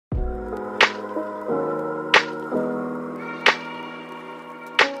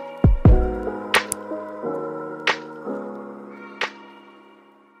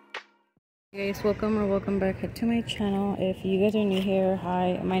guys, welcome back to my channel. If you guys are new here,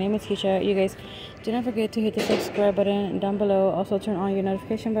 hi, my name is Keisha. You guys do not forget to hit the subscribe button down below. Also turn on your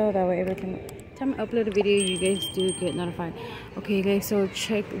notification bell, that way every time I upload a video you guys do get notified. Okay you guys, so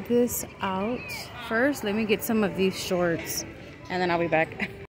check this out. First let me get some of these shorts and then I'll be back.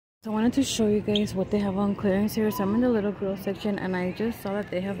 So I wanted to show you guys what they have on clearance here. So I'm in the little girl section and I just saw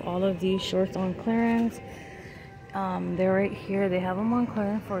that they have all of these shorts on clearance. They're right here. They have them on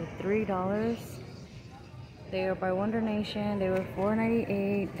clearance for $3. They are by one donation. They were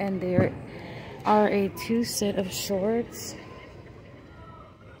 $4.98 and they are a 2 set of shorts.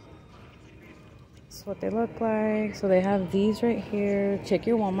 That's what they look like. So they have these right here. Check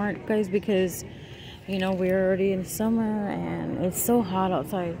your Walmart guys, because you know we're already in summer and it's so hot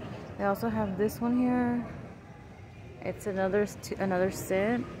outside. They also have this one here. It's another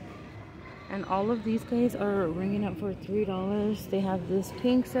set. And all of these guys are ringing up for $3. They have this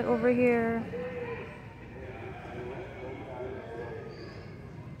pink set over here.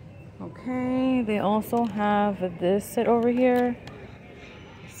 Okay, they also have this set over here.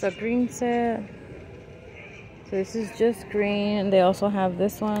 It's a green set. So this is just green. And they also have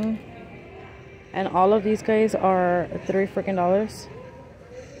this one. And all of these guys are $3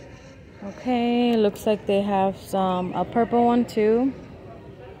 Okay, looks like they have a purple one too.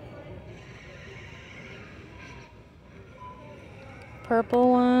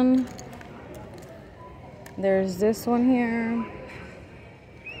 Purple one. There's this one here.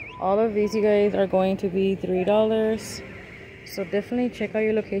 All of these you guys are going to be $3. So definitely check out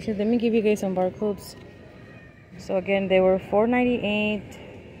your locations. Let me give you guys some barcodes. So again, they were $4.98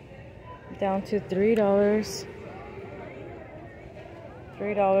 down to $3.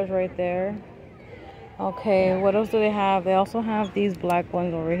 $3 right there. Okay, what else do they have? They also have these black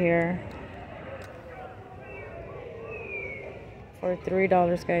ones over here for $3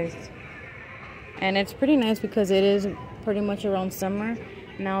 guys, and it's pretty nice because it is pretty much around summer.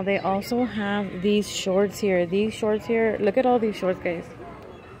 Now they also have these shorts here. These shorts here, look at all these shorts guys.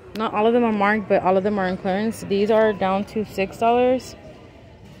 Not all of them are marked, but all of them are in clearance. These are down to $6,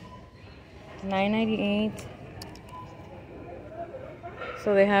 $9.98.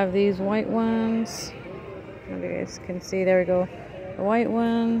 So they have these white ones. You guys can see, there we go, the white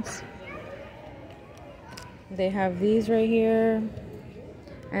ones. They have these right here,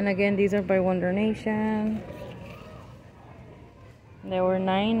 and again these are by one donation. They were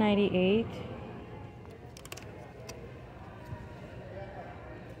 $9.98.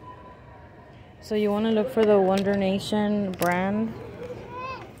 So you want to look for the one donation brand.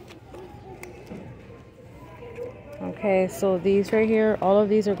 Okay, so these right here, all of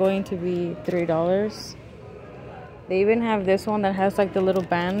these are going to be $3. They even have this one that has like the little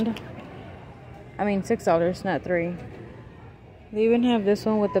band. I mean $6, not $3. They even have this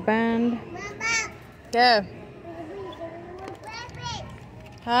one with the band. Mama. Yeah.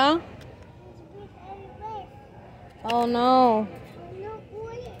 Huh? Oh no.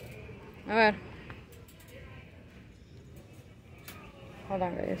 Okay. Hold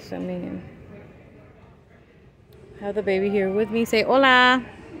on guys, let me have the baby here with me. Say hola.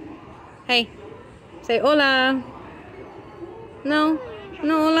 Hey. Say hola. No.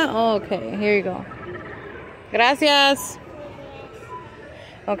 No, hola. Oh, okay, here you go. Gracias.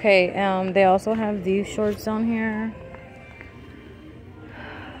 Okay, they also have these shorts on here.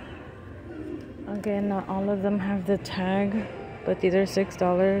 Again, not all of them have the tag, but these are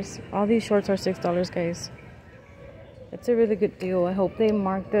 $6. All these shorts are $6 guys. It's a really good deal. I hope they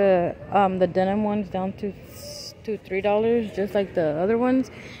mark the denim ones down to $3, just like the other ones.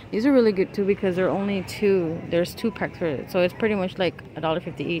 These are really good too because they're only two. There's 2 packs for it, so it's pretty much like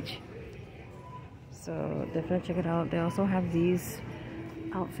 $1.50 each. So definitely check it out. They also have these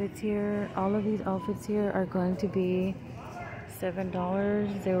outfits here. All of these outfits here are going to be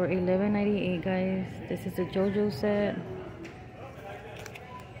 $7. They were $11.98 guys. This is a JoJo set.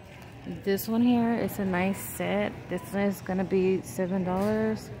 This one here is a nice set. This one is gonna be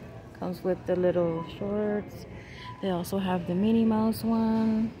 $7. Comes with the little shorts. They also have the Minnie Mouse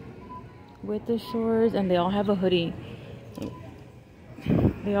one with the shorts, and they all have a hoodie.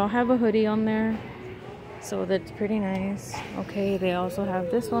 They all have a hoodie on there, so that's pretty nice. Okay, they also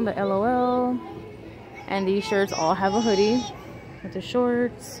have this one, the LOL, and these shirts all have a hoodie with the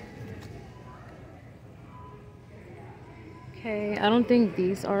shorts. Okay, I don't think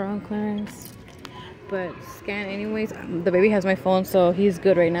these are on clearance, but scan anyways. The baby has my phone, so he's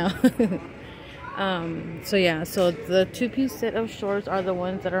good right now. So yeah, so the 2-piece set of shorts are the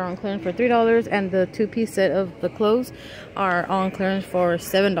ones that are on clearance for $3, and the 2-piece set of the clothes are on clearance for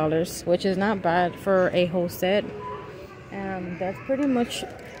 $7, which is not bad for a whole set. That's pretty much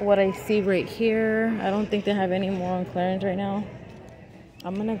what I see right here. I don't think they have any more on clearance right now.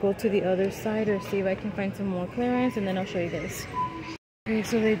 I'm gonna go to the other side or see if I can find some more clearance, and then I'll show you guys. Okay,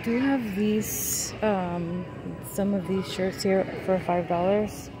 so they do have these some of these shirts here for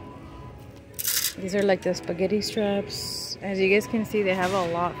 $5. These are like the spaghetti straps. As you guys can see, they have a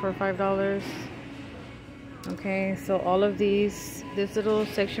lot for $5. Okay, so all of these, this little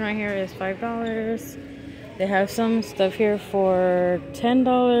section right here is $5. They have some stuff here for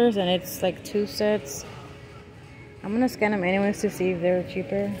 $10, and it's like 2 sets. I'm gonna scan them anyways to see if they're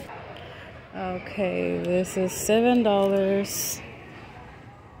cheaper. Okay, this is $7.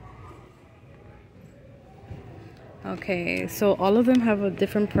 Okay, so all of them have a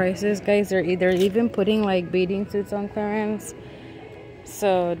different prices, guys. They're even putting like bathing suits on clearance.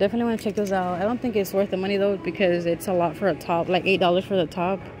 So definitely want to check those out. I don't think it's worth the money though, because it's a lot for a top, like $8 for the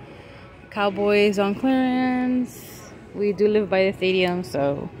top. Cowboys on clearance. We do live by the stadium,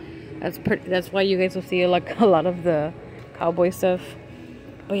 so that's why you guys will see like a lot of the cowboy stuff.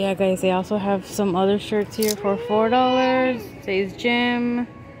 But yeah, guys, they also have some other shirts here for $4. Says gym.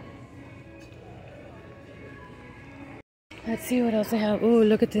 Let's see what else they have. Oh,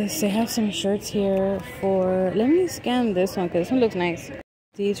 look at this. They have some shirts here for... Let me scan this one because this one looks nice.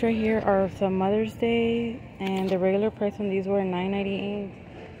 These right here are for Mother's Day, and the regular price on these were $9.98,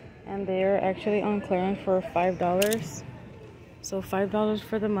 and they're actually on clearance for $5. So $5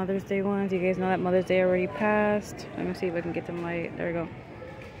 for the Mother's Day ones. You guys know that Mother's Day already passed. Let me see if I can get them right. There we go.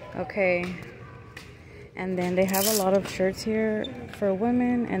 Okay. And then they have a lot of shirts here for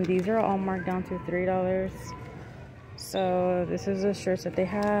women, and these are all marked down to $3. So this is the shirts that they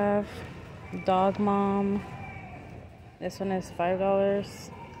have. Dog Mom. This one is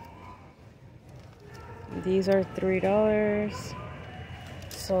 $5. These are $3.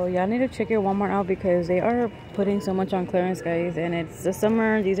 So y'all need to check your Walmart out because they are putting so much on clearance, guys. And it's the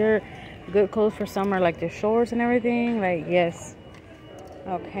summer. These are good clothes for summer, like the shorts and everything. Like, yes.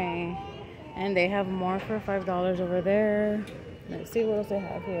 Okay. And they have more for $5 over there. Let's see what else they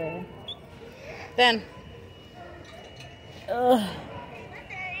have here. Then.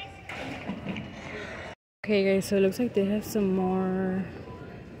 Okay, guys, so it looks like they have some more.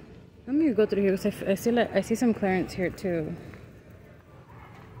 Let me go through here because I see some clearance here too.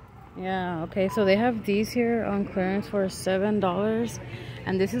 Yeah, okay, so they have these here on clearance for $7,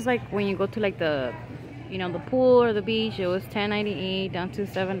 and this is like when you go to like the, you know, the pool or the beach. It was $10.98 down to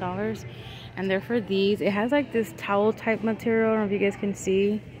 $7, and they're for these. It has like this towel type material. I don't know if you guys can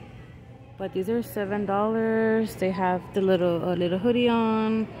see. But these are $7. They have the little hoodie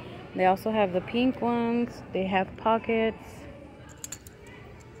on. They also have the pink ones. They have pockets.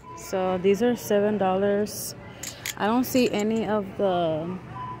 So these are $7. I don't see any of the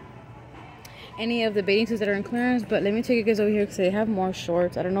bathing suits that are in clearance, but let me take you guys over here because they have more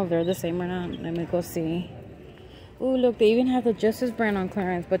shorts. I don't know if they're the same or not. Let me go see. Oh, look, they even have the Justice brand on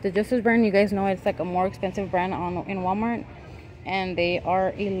clearance, but the Justice brand, you guys know, it's like a more expensive brand in Walmart. And they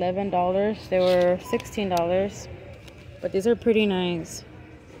are $11. They were $16, but these are pretty nice.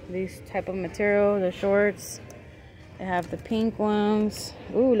 These type of material, the shorts. They have the pink ones.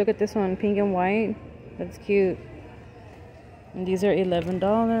 Ooh, look at this one, pink and white. That's cute. And these are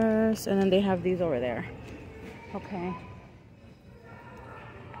 $11. And then they have these over there. Okay.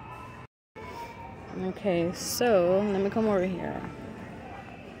 Okay, so let me come over here.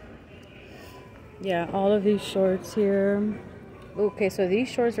 Yeah, all of these shorts here. Okay, so these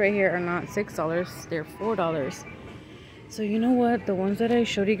shorts right here are not $6, they're $4. So you know what? The ones that I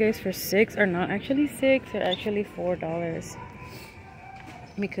showed you guys for $6 are not actually $6, they're actually $4.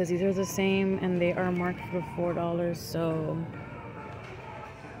 Because these are the same and they are marked for $4. So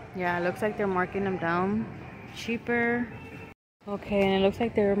yeah, it looks like they're marking them down cheaper. Okay, and it looks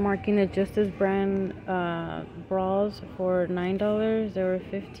like they're marking the Justice brand bras for $9. They were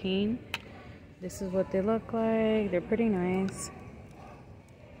 $15. This is what they look like. They're pretty nice.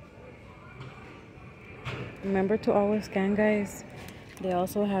 Remember to always scan, guys. They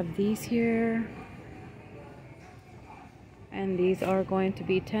also have these here, and these are going to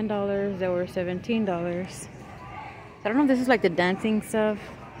be $10. They were $17. I don't know if this is like the dancing stuff.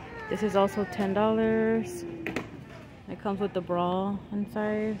 This is also $10. It comes with the bra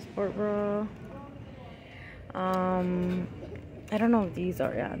inside, sport bra. I don't know if these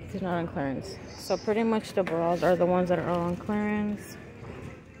are, yeah, this is not on clearance. So pretty much the bras are the ones that are on clearance.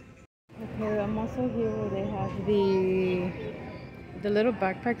 Okay, I'm also here where they have the little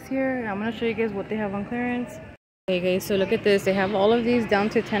backpacks here. I'm gonna show you guys what they have on clearance. Okay guys, so look at this. They have all of these down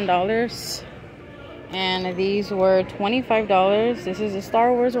to $10. And these were $25. This is a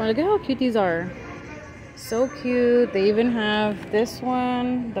Star Wars one. Look at how cute these are. So cute. They even have this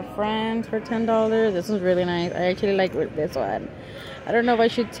one, the Friends, for $10. This one's really nice. I actually like this one. I don't know if I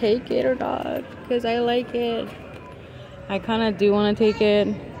should take it or not because I like it. I kind of do want to take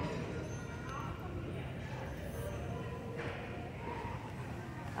it.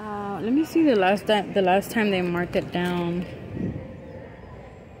 Let me see the last time they marked it down.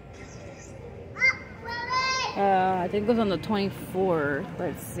 I think it was on the 24th.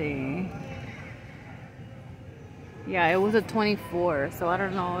 Let's see. Yeah, it was a 24th, so I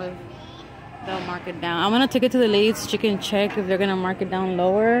don't know if they'll mark it down. I'm gonna take it to the ladies chicken check if they're gonna mark it down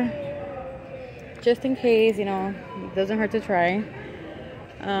lower, just in case, you know, it doesn't hurt to try.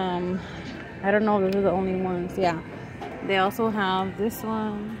 I don't know if those are the only ones. Yeah, they also have this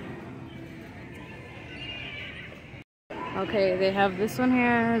one. Okay, they have this one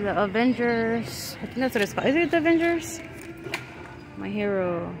here, the Avengers. I think that's what it's called. Is it the Avengers? My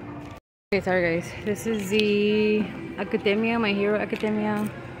Hero. Okay, sorry guys. This is the Academia, My Hero Academia.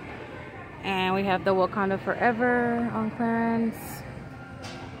 And we have the Wakanda Forever on clearance.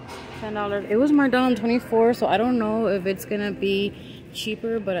 $10. It was marked down on 24, so I don't know if it's gonna be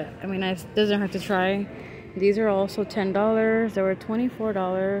cheaper, but I mean, it doesn't hurt to try. These are also $10. They were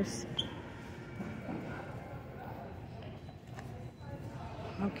 $24.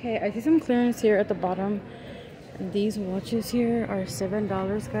 Okay, I see some clearance here at the bottom. These watches here are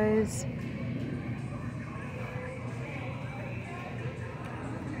 $7, guys.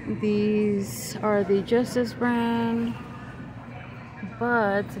 These are the Justice brand,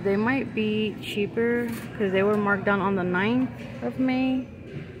 but they might be cheaper because they were marked down on the 9th of May.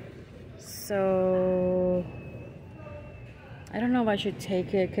 So I don't know if I should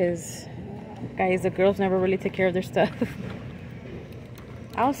take it because, guys, the girls never really take care of their stuff.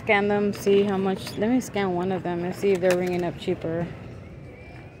 I'll scan them, see how much. Let me scan one of them and see if they're ringing up cheaper.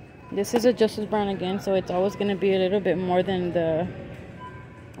 This is a Justice brand again, so it's always going to be a little bit more than the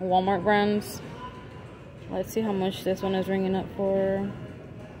Walmart brands. Let's see how much this one is ringing up for.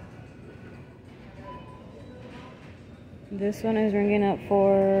 This one is ringing up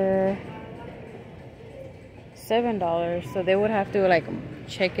for $7, so they would have to like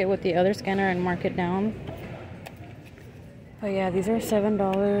check it with the other scanner and mark it down. But yeah, these are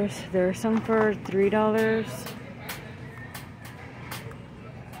 $7. There are some for $3.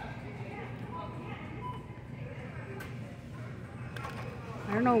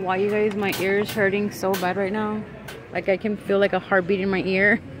 I don't know why, you guys, my ear is hurting so bad right now. Like I can feel like a heartbeat in my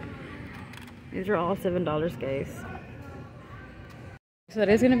ear. These are all $7, guys. So that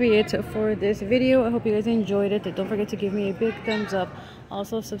is going to be it for this video. I hope you guys enjoyed it. Don't forget to give me a big thumbs up.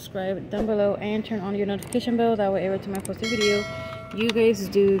 Also subscribe down below and turn on your notification bell. That way every time I post a video, you guys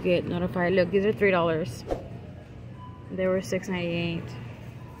do get notified. Look, these are $3. They were $6.98.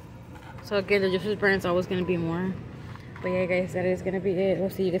 So again, the Justice brand is always going to be more. But yeah, guys, that is going to be it. We'll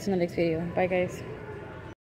see you guys in the next video. Bye, guys.